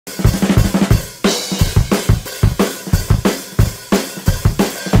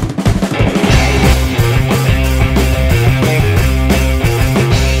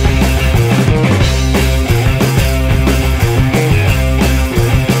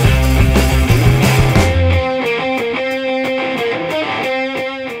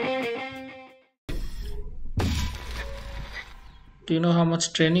Do you know how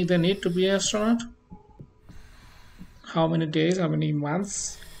much training they need to be an astronaut? How many days, how many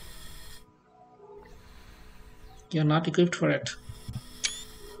months? You're not equipped for it.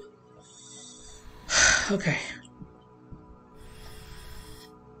 Okay.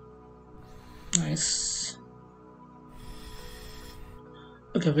 Nice.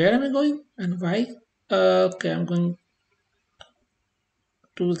 Okay, where am I going and why? Okay, I'm going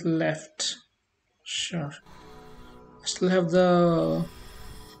to the left. Sure. I still have the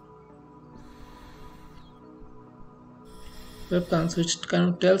weapons, which kind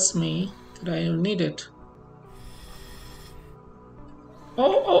of tells me that I will need it.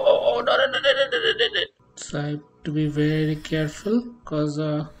 Oh, no. So I have to be very careful because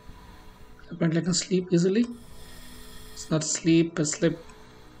apparently I can sleep easily. It's not sleep, I slip.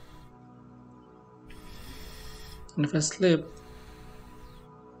 And if I slip,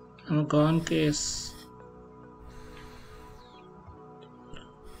 I'm a gone case.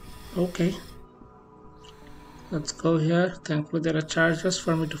 Okay. Let's go here. Thankfully there are charges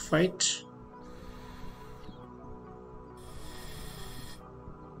for me to fight.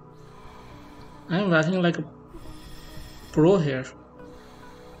 I'm walking like a pro here.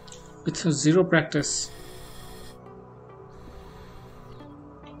 With zero practice.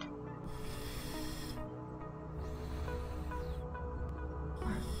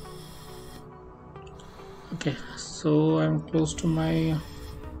 Okay, so I'm close to my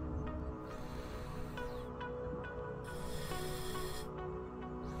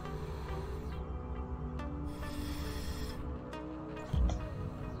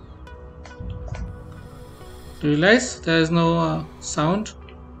realize there is no sound.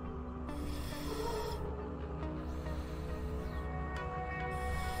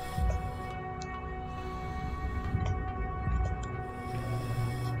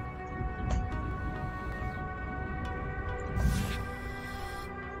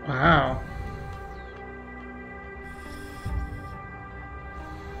 Wow.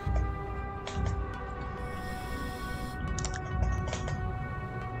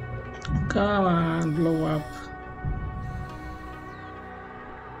 Come on, blow up.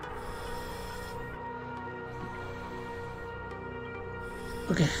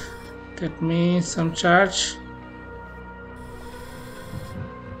 Okay, get me some charge.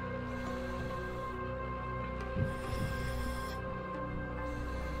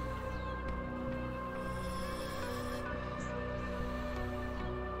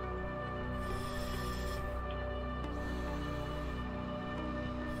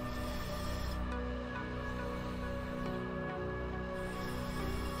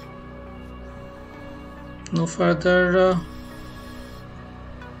 No further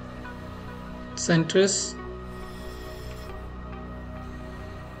sentries.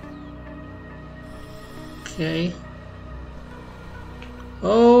 Okay.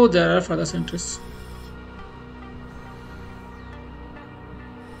 Oh, there are further sentries.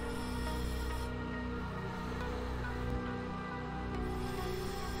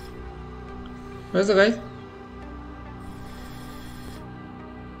 Where's the guy?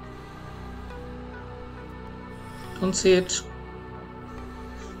 Don't see it.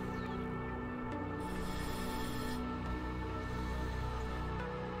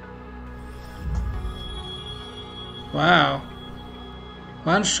 Wow.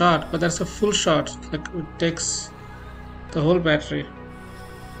 One shot, but that's a full shot. Like it takes the whole battery.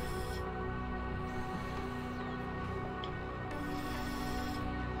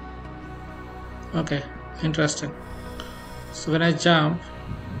 Okay, interesting. So when I jump,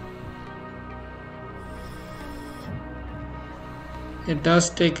 it does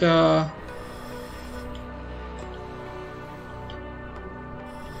take a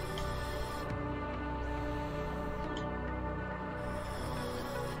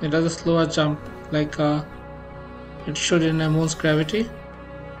slower jump like it should in a moon's gravity.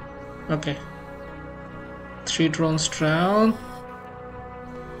 Okay. 3 drones down.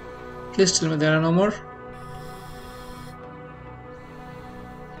 Please tell me there are no more.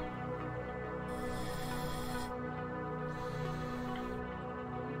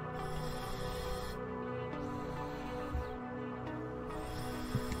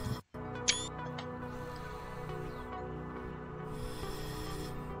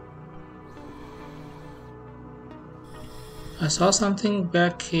 I saw something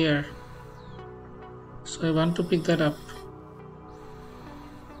back here, so I want to pick that up.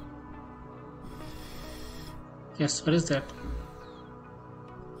 Yes, what is that?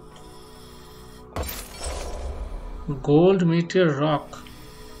 Gold meteor rock.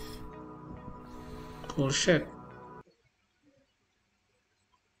 Cool shit.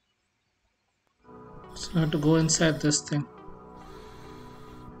 So I have to go inside this thing.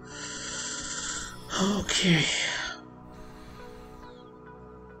 Okay.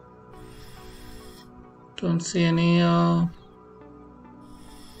 Don't see any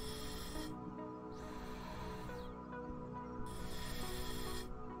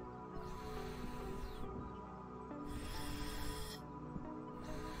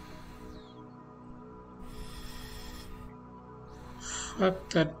fuck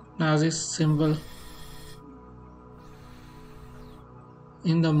that Nazi symbol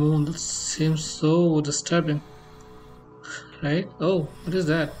in the moon. That seems so disturbing. Right? Oh, what is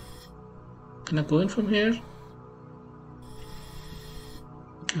that? Can I go in from here?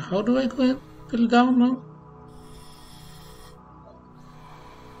 Okay, how do I go in? Little down now?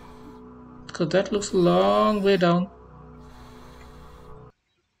 Because that looks a long way down.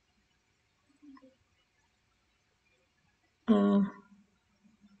 Uh,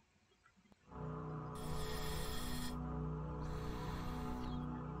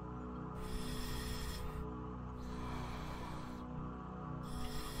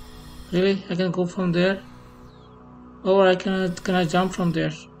 really? I can go from there? Or can I jump from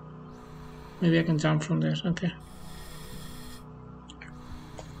there? Maybe I can jump from there. Okay.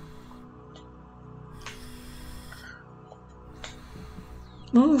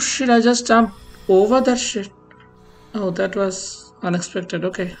 Oh shit, I just jumped over that shit. Oh, that was unexpected.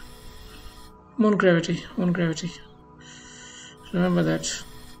 Okay. Moon gravity. Moon gravity. Remember that.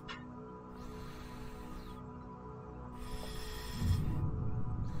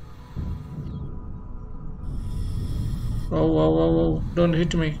 Whoa, whoa, whoa, whoa. Don't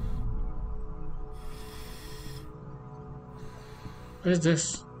hit me. What is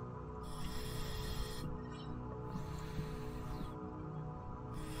this?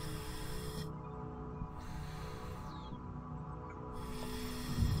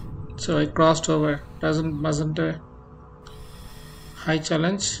 So I crossed over. Wasn't a high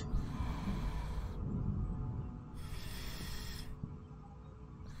challenge.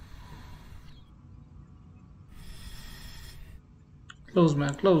 Close,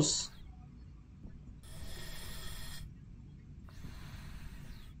 man, close.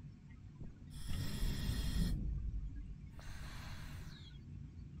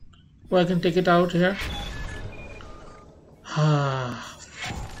 Oh, I can take it out here.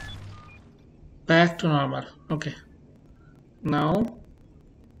 Back to normal. Okay. Now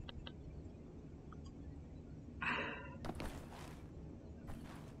I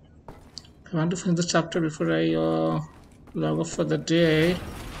want to finish the chapter before I log off for the day.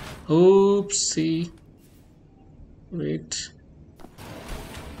 Oopsie. Wait.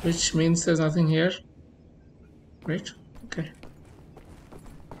 Which means there's nothing here. Right? Okay.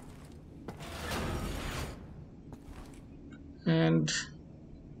 And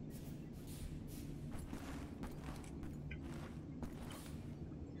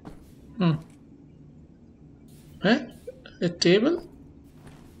eh? A table?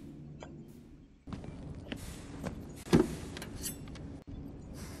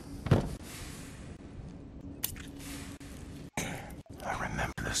 I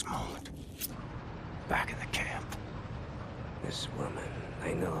remember this moment. Back in the camp. This woman,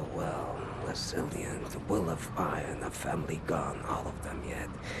 I know her well. Resilient, the will of iron, the family gone, all of them yet.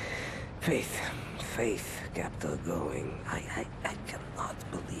 Faith kept her going. I cannot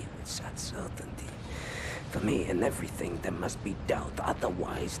believe it's that certainty. For me, in everything, there must be doubt.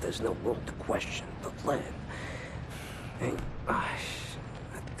 Otherwise, there's no room to question the plan. And,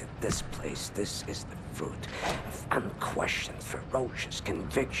 this place, this is the fruit of unquestioned, ferocious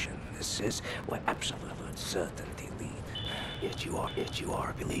conviction. This is where absolute certainty leads. Yet you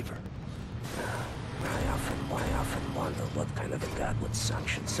are a believer. I often wonder what kind of a God would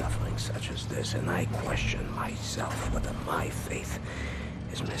sanction suffering such as this, and I question myself whether my faith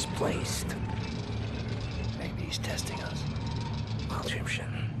is misplaced. Maybe he's testing us. Well,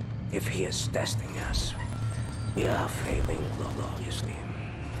 Egyptian, if he is testing us, we are failing gloriously.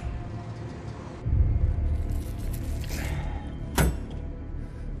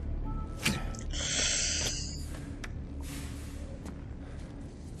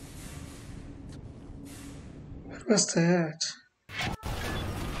 What's that?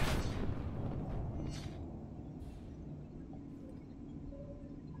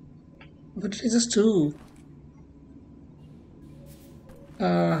 What did I just do?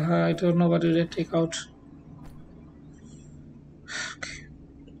 I don't know what did I take out. Okay.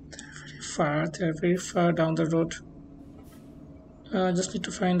 They're very far down the road. I just need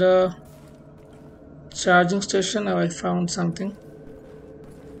to find a charging station. Oh, I found something.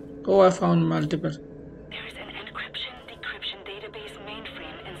 Oh, I found multiple. There's an encryption-decryption database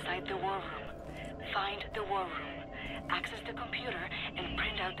mainframe inside the war room. Find the war room, access the computer, and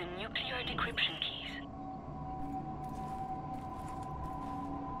print out the nuclear decryption keys.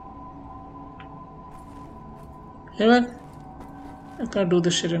 You know what? I can't do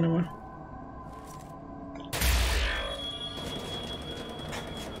this shit anymore.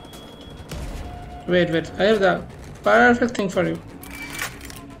 Wait, I have the perfect thing for you.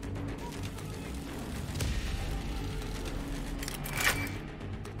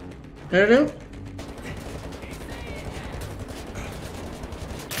 Ready?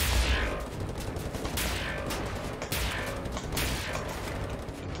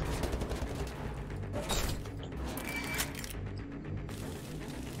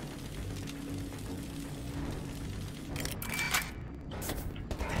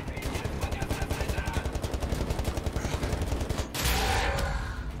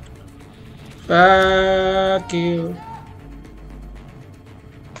 Fuck you.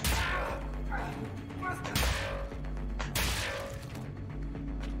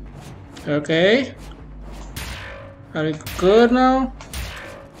 Okay. Are we good now?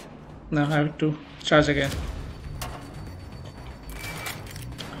 Now I have to charge again.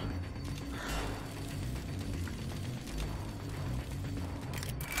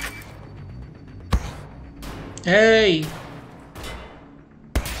 Hey!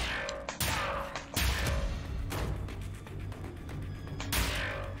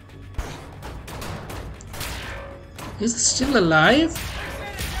 Is it still alive?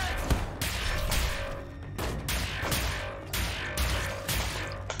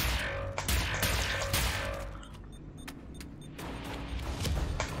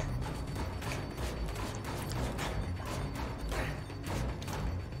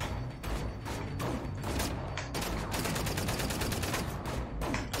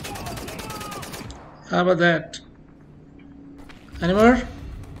 How about that? Any more?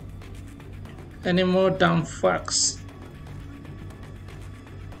 Any more dumb fucks?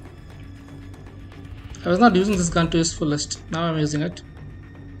 I was not using this gun to its fullest. Now I'm using it.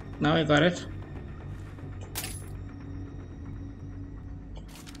 Now I got it.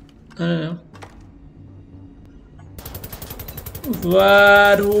 No.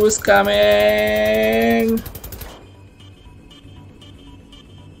 What? Who's coming?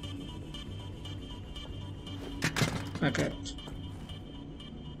 Okay.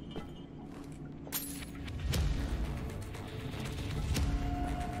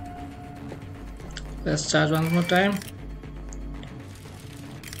 Let's charge one more time.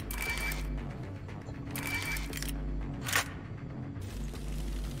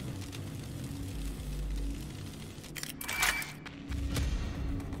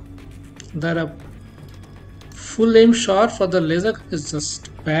 That a full aim shot for the laser is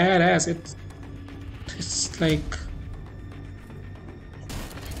just badass. It's like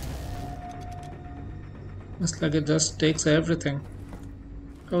it just takes everything.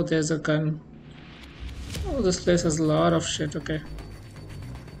 Oh, there's a gun. Oh, this place has a lot of shit. Okay.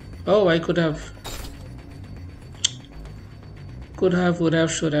 Oh, I could have, would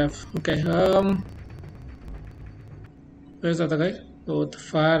have, should have. Okay. Where's the other guy? Oh, the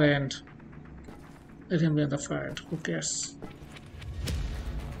far end. Let him be on the far end. Who cares?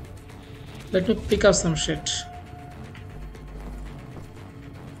 Let me pick up some shit.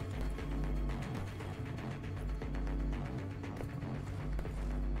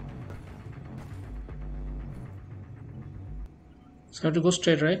 So I have to go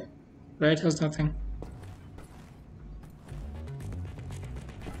straight, right? Right has nothing.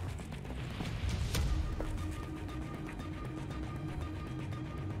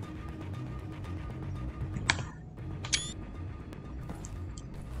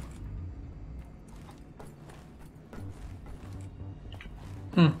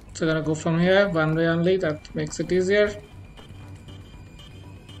 So gonna go from here, one way only, that makes it easier.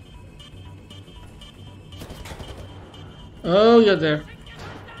 Oh, you're there.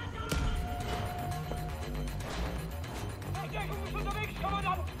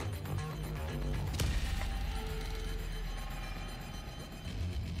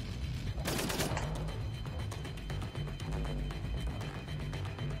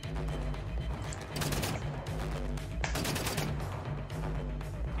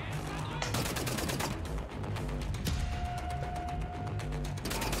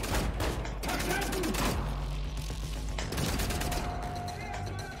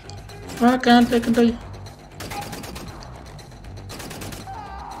 I can't take it.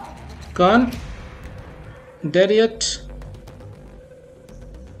 Gone? Dead yet?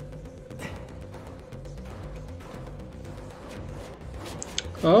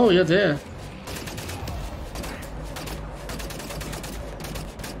 Oh, you're there.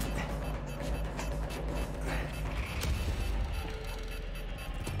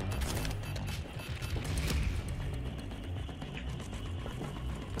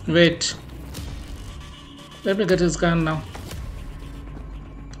 Wait. Let me get his gun now.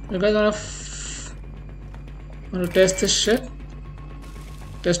 You guys wanna test this shit?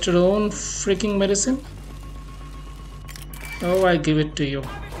 Test your own freaking medicine? Oh, I give it to you.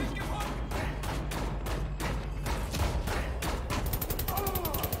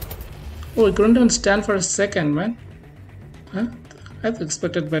 Oh, he couldn't even stand for a second, man. Huh? I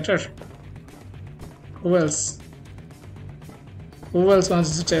expected better. Who else? Who else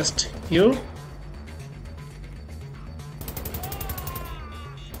wants to test? You?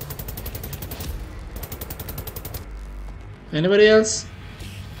 Anybody else?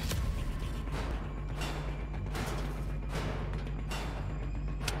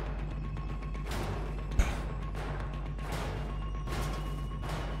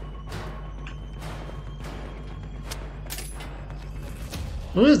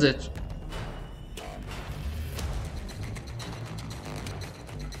 Who is it?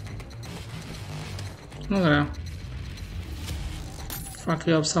 I'm gonna fuck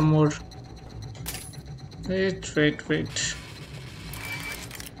you up some more. Wait.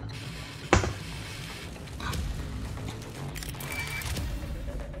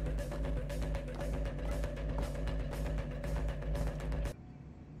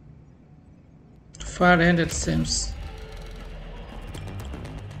 Far end it seems.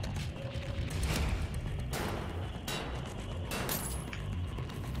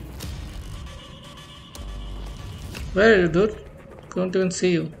 Where are you, dude? Can't even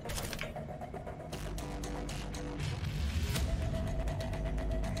see you.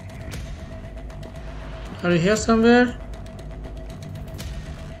 Are you here somewhere?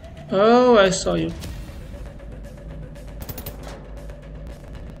 Oh, I saw you.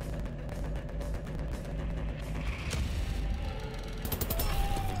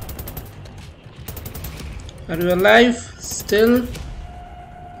 Are you alive still?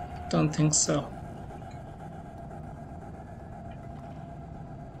 Don't think so.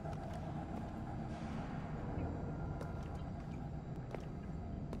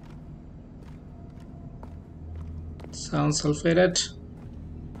 Sounds sulfated.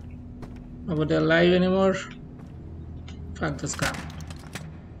 Nobody alive anymore. Fuck this guy.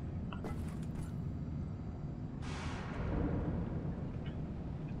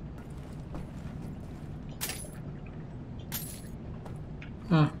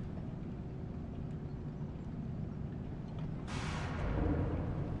 Huh.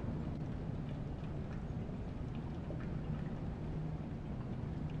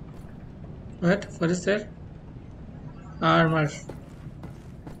 What? What is that? Armor.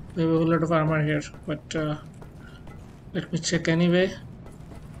 We have a whole lot of armor here, but let me check anyway.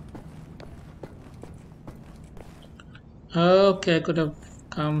 Okay, I could have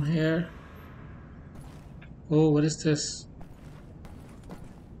come here. Oh, what is this?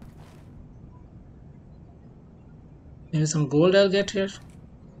 Maybe some gold I'll get here.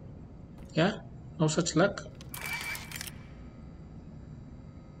 Yeah, no such luck.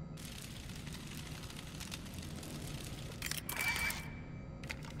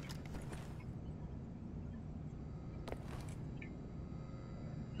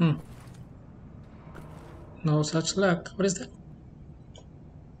 No such luck. What is that?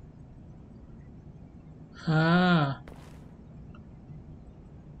 Ah.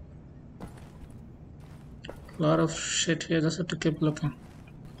 Lot of shit here. Just have to keep looking.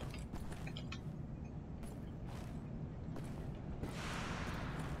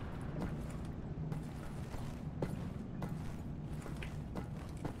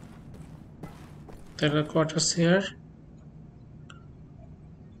 There are quarters here.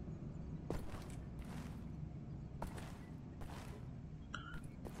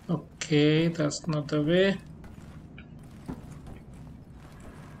 Okay, that's not the way.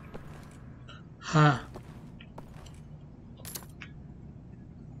 Huh.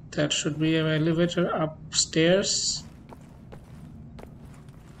 That should be an elevator upstairs.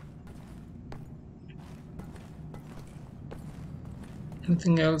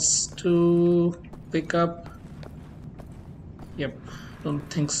 Anything else to pick up? Yep, don't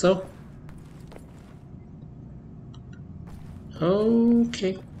think so.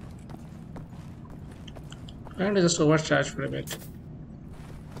 Okay. I'm just overcharge for a bit.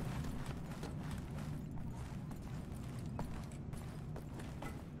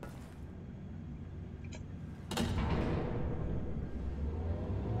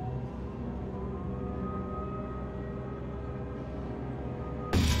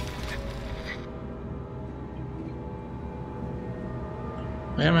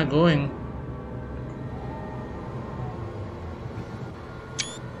 Where am I going?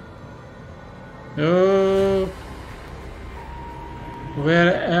 Oh,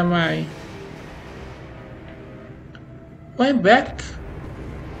 where am I? Why am back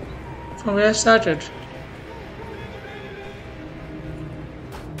from where I started?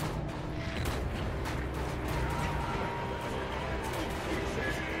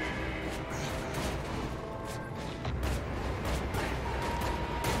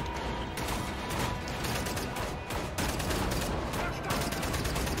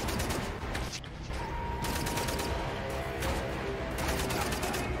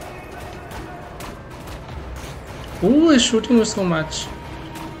 Who is shooting you so much?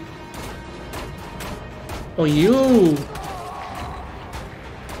 Oh, you!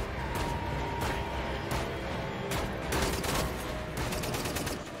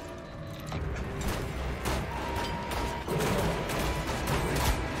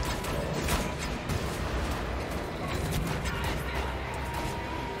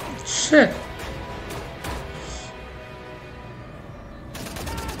 Shit!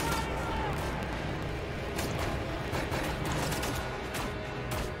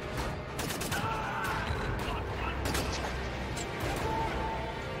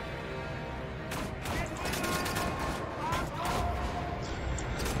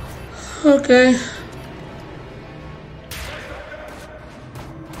 Okay.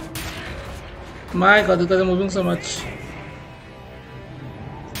 My god, these guys are moving so much.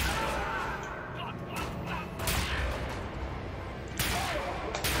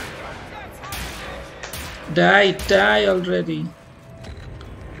 Die already.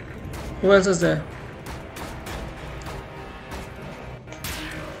 Who else is there?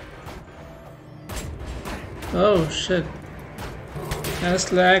 Oh shit.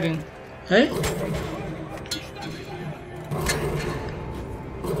 That's lagging. Hey?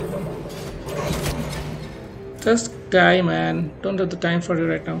 Just die, man. Don't have the time for you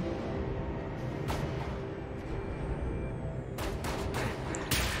right now.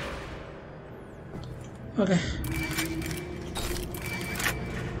 Okay.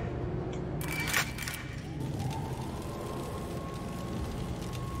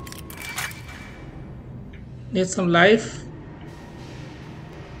 Need some life.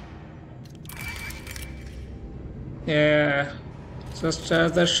 Yeah. Just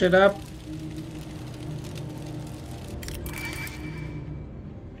charge that shit up.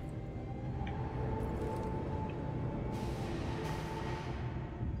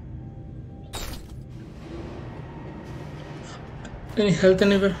 Any health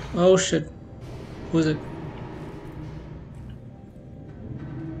anywhere? Oh shit. Who's it?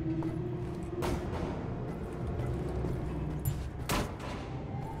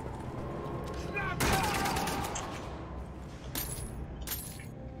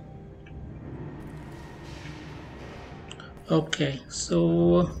 Okay,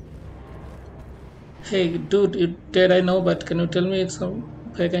 so hey dude, you dead I know, but can you tell me some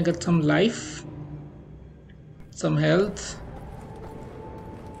if I can get some life? Some health?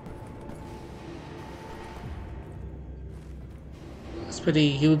 It's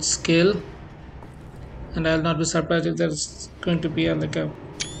pretty huge skill. And I'll not be surprised if there's going to be like a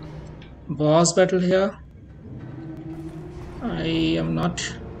boss battle here. I am not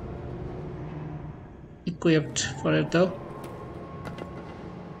equipped for it though.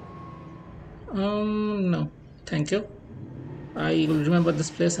 No, thank you. I will remember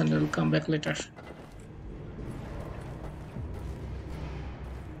this place and I'll come back later.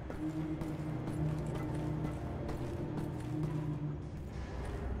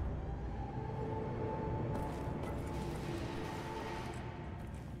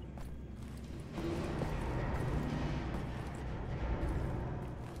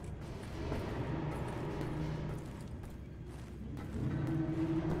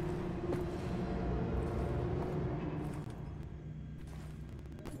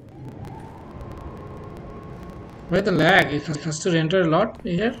 Why the lag? It has to render a lot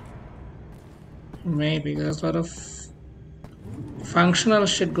here? Maybe there's a lot of functional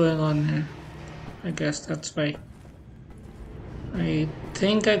shit going on here. I guess that's why. I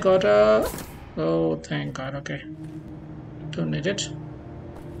think I got a... Oh, thank god, okay. Don't need it.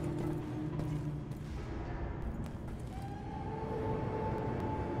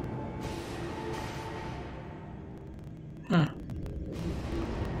 Huh.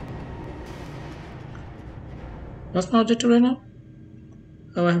 What's my objective right now?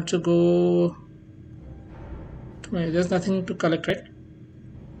 Oh, I have to go to my... There's nothing to collect, right?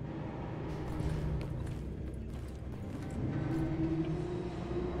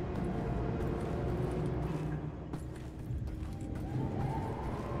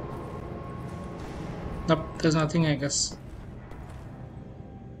 Nope, there's nothing, I guess.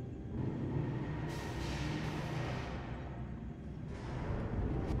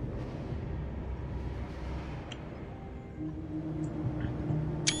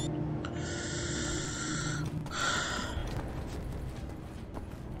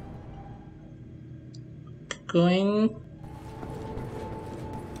 going.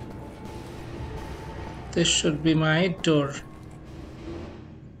 This should be my door.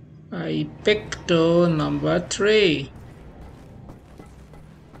 I picked door number 3.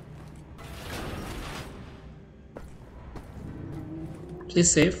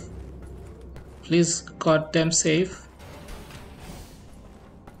 Please save. Please goddamn save.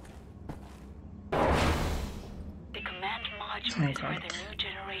 The command module Thank is where God. the new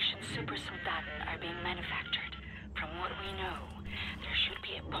generation supersuit are being manufactured. From what we know, there should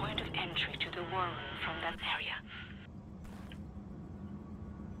be a point of entry to the war room from that area.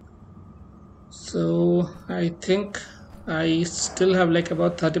 So I think I still have like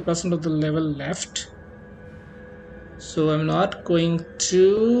about 30% of the level left. So I'm not going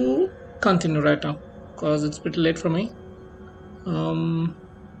to continue right now because it's pretty late for me.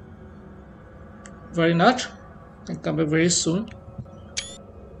 Very not. I'll come back very soon.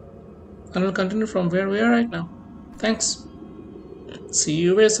 And we'll continue from where we are right now. Thanks. See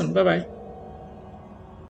you very soon. Bye bye.